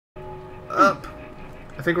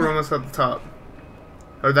I think we're almost at the top.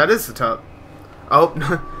 Or that is the top. Oh,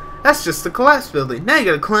 no. That's just the collapsed building. Now you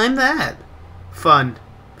gotta climb that. Fun.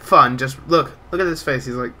 Fun. Just look. Look at his face.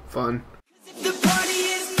 He's like, fun. The party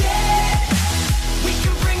is dead. We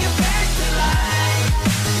can bring it back to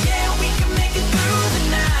life. Yeah, we can make it through the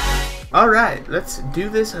night. Alright, let's do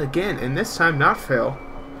this again. And this time not fail.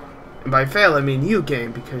 And by fail, I mean you,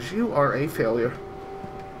 game. Because you are a failure.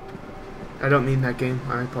 I don't mean that game.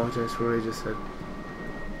 I apologize for what I just said.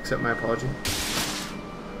 Accept my apology.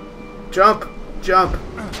 Jump! Jump!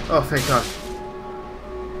 Oh, thank God.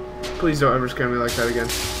 Please don't ever scare me like that again.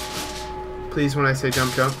 Please, when I say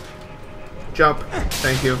jump, jump. Jump.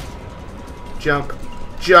 Thank you. Jump.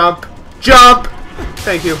 Jump. Jump!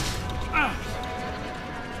 Thank you.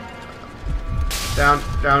 Down,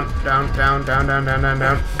 down, down, down, down, down, down, down,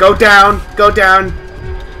 down. Go down! Go down!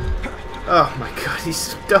 Oh my God, he's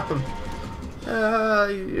so dumb.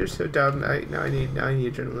 You're so dumb. Now I need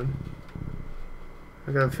adrenaline.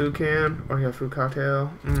 I got a food can, or I got a fruit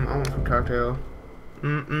cocktail. I want a fruit cocktail.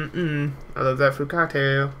 I love that fruit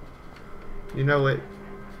cocktail. You know it.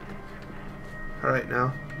 Alright,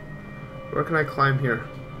 now. Where can I climb here?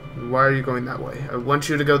 Why are you going that way? I want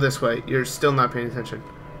you to go this way. You're still not paying attention.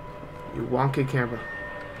 You wonky camera.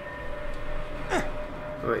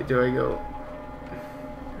 Wait, do I go...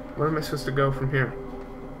 Where am I supposed to go from here?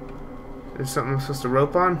 There's something I'm supposed to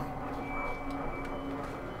rope on?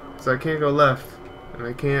 So I can't go left. And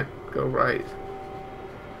I can't go right.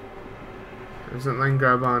 There's something I can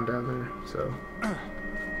grab on down there. So,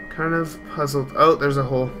 kind of puzzled. Oh, there's a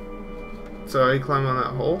hole. So I climb on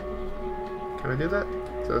that hole? Can I do that?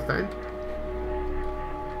 Is that a thing?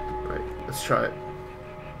 Right, let's try it.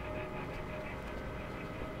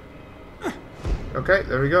 Okay,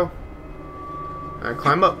 there we go. I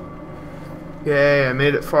climb up. Yay, I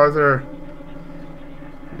made it farther.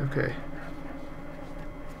 Okay.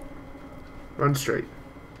 Run straight.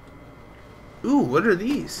 Ooh, what are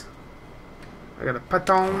these? I got a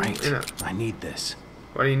patong. Right. I need this.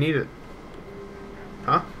 Why do you need it?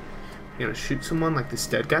 Huh? You gonna shoot someone like this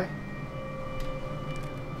dead guy?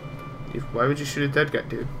 Why would you shoot a dead guy,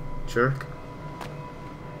 dude? Jerk.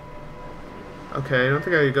 Okay, I don't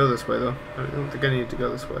think I could go this way, though. I don't think I need to go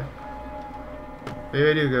this way. Maybe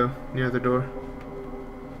I do go near the door.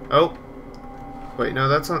 Oh! Wait, no,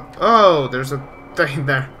 that's not... Oh! There's a thing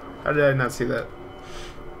there. How did I not see that?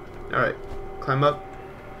 Alright. Climb up.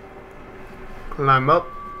 Climb up.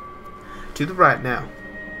 To the right now.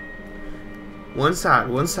 One side,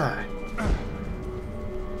 one side.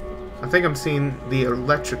 I think I'm seeing the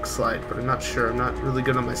electric slide, but I'm not sure. I'm not really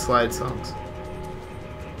good on my slide songs.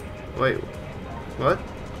 Wait. What?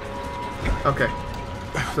 Okay.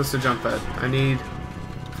 Supposed to jump that. I need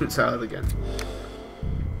fruit salad again.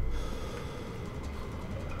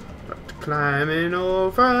 Climbing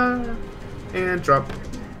over and drop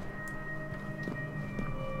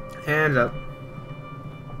and up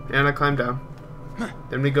and I climb down.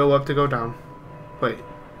 Then we go up to go down. Wait,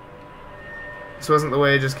 this wasn't the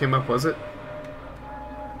way I just came up, was it?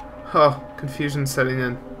 Oh, confusion setting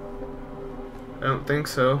in. I don't think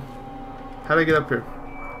so. How'd I get up here?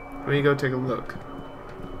 Let me go take a look.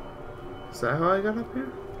 Is that how I got up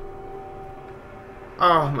here?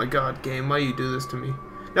 Oh my God, game, why you do this to me?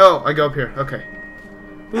 No, I go up here. Okay.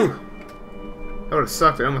 Ooh. That would have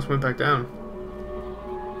sucked. I almost went back down.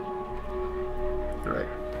 Alright.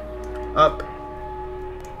 Up.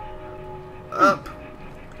 Up.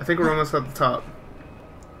 I think we're almost at the top.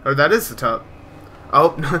 Or that is the top.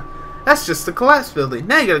 Oh, no. That's just the collapsed building.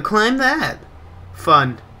 Now you gotta climb that.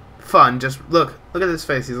 Fun. Fun. Just look. Look at his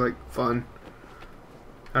face. He's like, fun.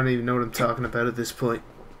 I don't even know what I'm talking about at this point.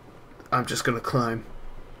 I'm just gonna climb.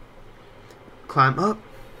 Climb up.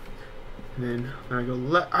 And then I go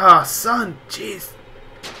left. Ah, sun! Jeez!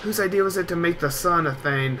 Whose idea was it to make the sun a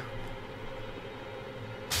thing?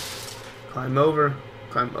 Climb over.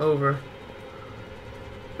 Climb over.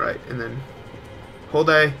 Right, and then hold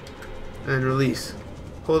A. And then release.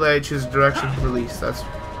 Hold A, choose direction, release. That's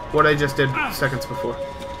what I just did seconds before.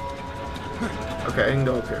 Okay, I can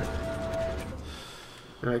go up here.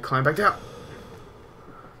 Then I climb back down.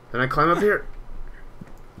 Then I climb up here.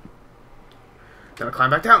 Then I climb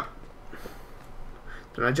back down.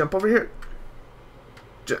 Then I jump over here.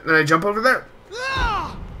 Then I jump over there.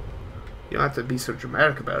 You don't have to be so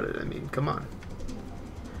dramatic about it. I mean, come on.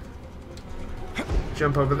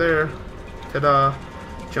 Jump over there. Ta-da.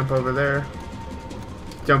 Jump over there.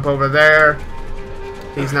 Jump over there.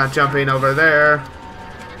 He's not jumping over there.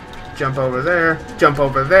 Jump over there. Jump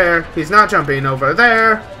over there. He's not jumping over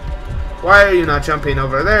there. Why are you not jumping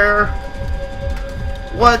over there?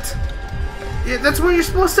 What? Yeah, that's where you're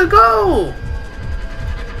supposed to go.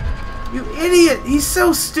 You idiot! He's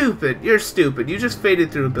so stupid! You're stupid. You just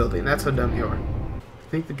faded through a building. That's how dumb you are. I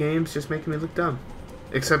think the game's just making me look dumb.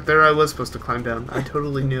 Except there I was supposed to climb down. I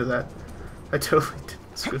totally knew that. I totally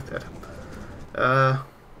didn't screw that up.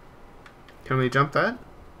 Can we jump that?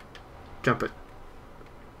 Jump it.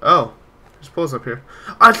 Oh. There's poles up here.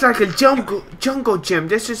 Oh, it's like a jungle gym.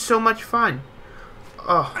 This is so much fun.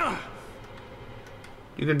 Oh.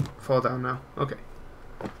 You can fall down now. Okay.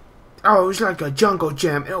 Oh, it was like a jungle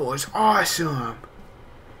gym. It was awesome.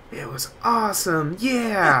 It was awesome.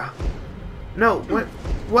 Yeah. No, what?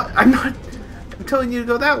 What? I'm telling you to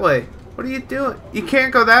go that way. What are you doing? You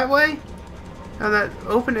can't go that way? On that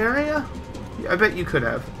open area? I bet you could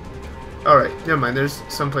have. Alright, never mind. There's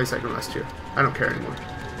someplace I can rest here. I don't care anymore.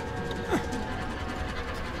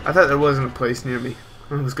 I thought there wasn't a place near me.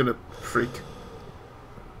 I was gonna freak.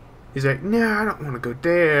 He's like, nah, I don't want to go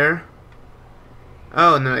there.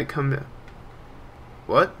 Oh, and then I come to...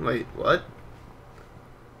 What? Wait, what?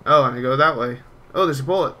 Oh, and I go that way. Oh, there's a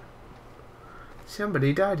bullet.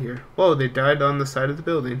 Somebody died here. Whoa, they died on the side of the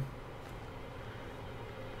building.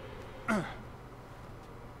 Alright,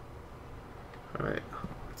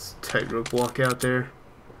 let's tightrope walk out there.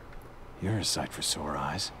 You're a sight for sore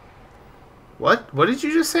eyes. What? What did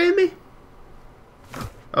you just say to me?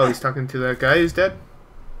 Oh, he's talking to that guy who's dead?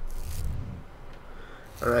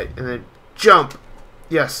 Alright, and then jump!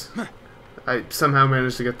 Yes. I somehow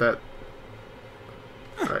managed to get that.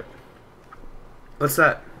 Alright. What's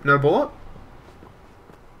that? Another bullet?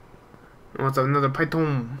 Oh, it's another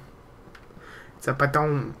python. It's a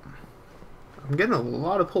python. I'm getting a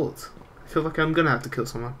lot of bullets. I feel like I'm gonna have to kill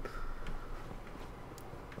someone.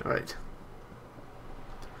 Alright.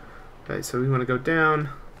 Alright, so we want to go down.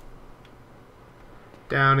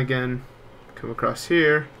 Down again. Come across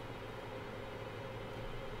here.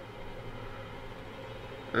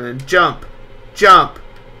 And then jump. Jump.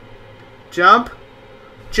 Jump.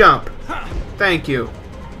 Jump. Thank you.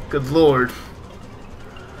 Good lord.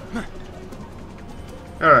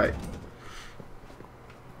 Alright.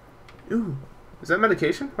 Ooh. Is that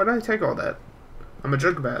medication? Why did I take all that? I'm a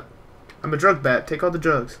drug bat. I'm a drug bat. Take all the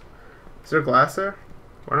drugs. Is there glass there?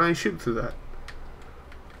 Why don't I shoot through that?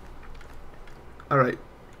 Alright.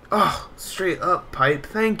 Oh, straight up pipe.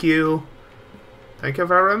 Thank you. Thank you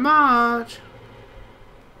very much.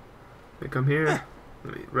 Let me come here.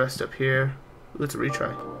 Let me rest up here. Let's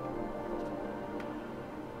retry.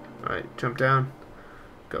 Alright, jump down.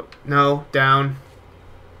 Go. No, down.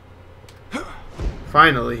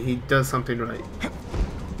 Finally, he does something right.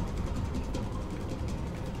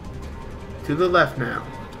 To the left now.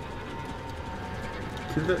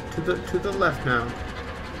 To the left now.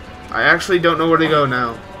 I actually don't know where to go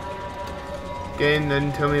now. Game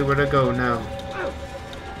didn't tell me where to go now.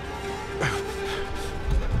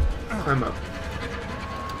 Climb up.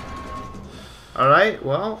 Alright,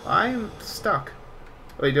 well, I'm stuck.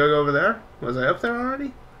 Wait, do I go over there? Was I up there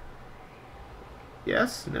already?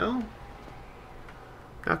 Yes? No?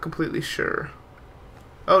 Not completely sure.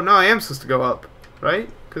 Oh, no, I am supposed to go up, right?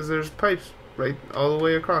 Because there's pipes right all the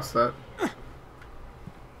way across that.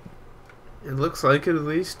 It looks like it, at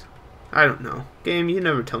least. I don't know. Game, you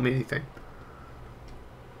never tell me anything.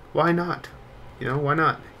 Why not? You know, why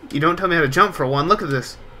not? You don't tell me how to jump for one. Look at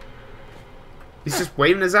this. He's just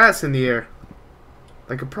waving his ass in the air.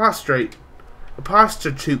 Like a prostrate. A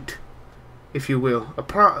prostitute, if you will.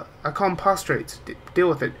 I call them prostrates. Deal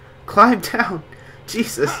with it. Climb down.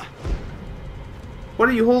 Jesus. What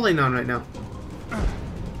are you holding on right now?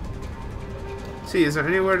 See, is there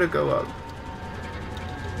anywhere to go up?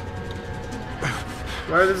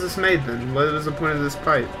 Why was this made then? What was the point of this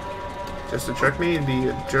pipe? Just to trick me and be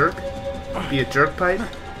a jerk? Be a jerk pipe?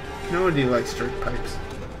 Nobody likes jerk pipes.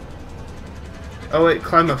 Oh wait,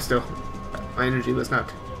 climb up still. My energy was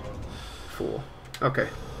not full. Okay.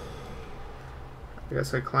 I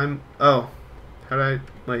guess I climb... Oh. How do I...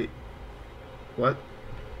 Wait. What?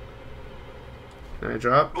 Can I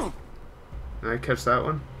drop? Can I catch that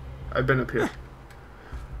one? I've been up here.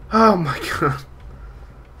 Oh my god.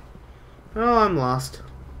 Oh, I'm lost.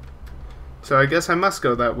 So I guess I must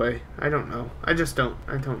go that way. I don't know. I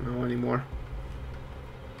don't know anymore.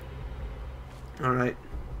 Alright.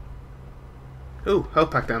 Ooh,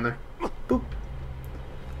 health pack down there. Boop.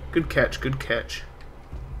 Good catch, good catch.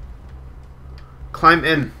 Climb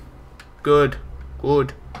in. Good.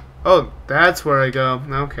 Good. Oh, that's where I go.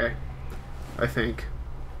 Okay. I think.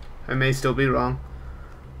 I may still be wrong.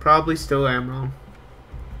 Probably still am wrong.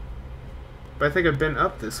 But I think I've been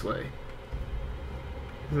up this way.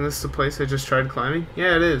 Isn't this the place I just tried climbing?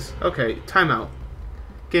 Yeah, it is. Okay, timeout.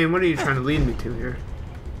 Game, what are you trying to lead me to here?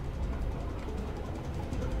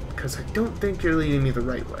 Because I don't think you're leading me the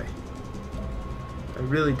right way.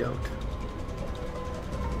 really don't.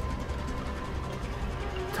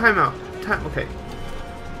 Time out. Time. Okay.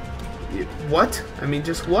 What? I mean,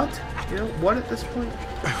 just what? You know, what at this point?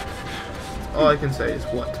 All I can say is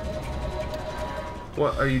what.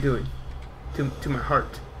 What are you doing? To my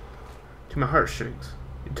heart. To my heartstrings.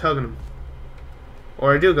 You're tugging them.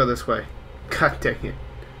 Or I do go this way. God dang it.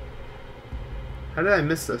 How did I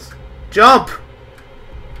miss this? Jump!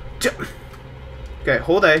 Jump! Okay,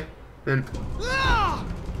 hold A. Then...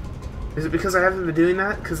 Is it because I haven't been doing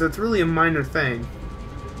that? Because that's really a minor thing.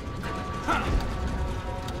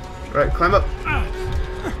 Alright, climb up.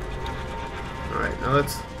 Alright, now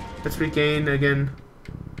let's regain again.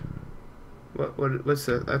 What's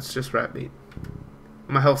that? That's just rat meat.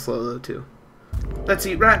 My health's low though too. Let's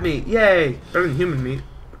eat rat meat! Yay! Better than human meat.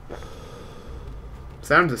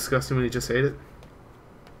 Sounded disgusting when you just ate it.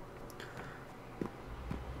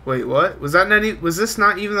 Wait, what? Was this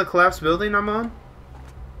not even the collapsed building I'm on?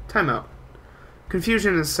 Timeout.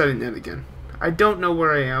 Confusion is setting in again. I don't know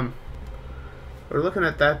where I am. We're looking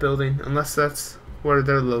at that building, unless that's where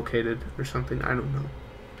they're located or something. I don't know.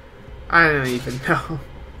 I don't even know.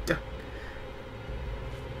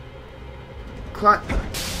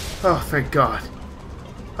 Oh, thank God.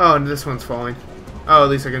 Oh, and this one's falling. Oh, at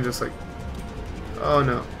least I can just like... Oh,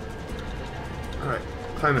 no. Alright,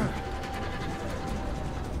 climb in.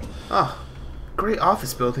 Oh, great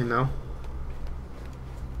office building, though.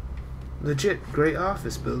 Legit great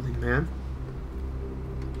office building, man.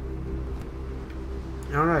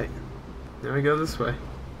 Alright. Now we go this way.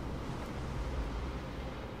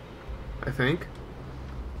 I think.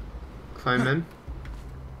 Climb in.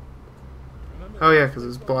 Oh yeah, because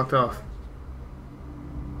it's blocked off.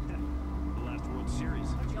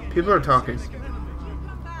 People are talking.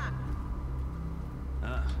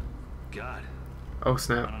 God. Oh I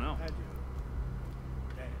snap. don't know.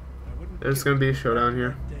 There's gonna be a showdown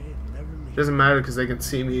here. Doesn't matter because they can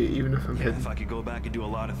see me even if I'm Yeah, hidden. if I could go back and do a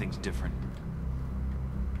lot of things different.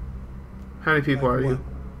 How many people are you?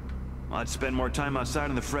 Well, I'd spend more time outside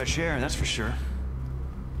in the fresh air, that's for sure.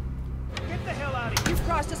 Get the hell out of here! You've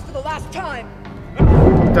crossed us for the last time.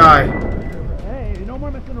 Die. Hey, no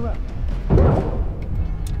more messing around.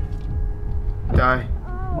 Die.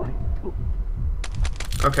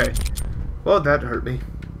 Okay. Well, that hurt me.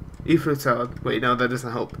 Eat fruit salad. Wait, no, that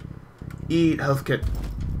doesn't help. Eat health kit.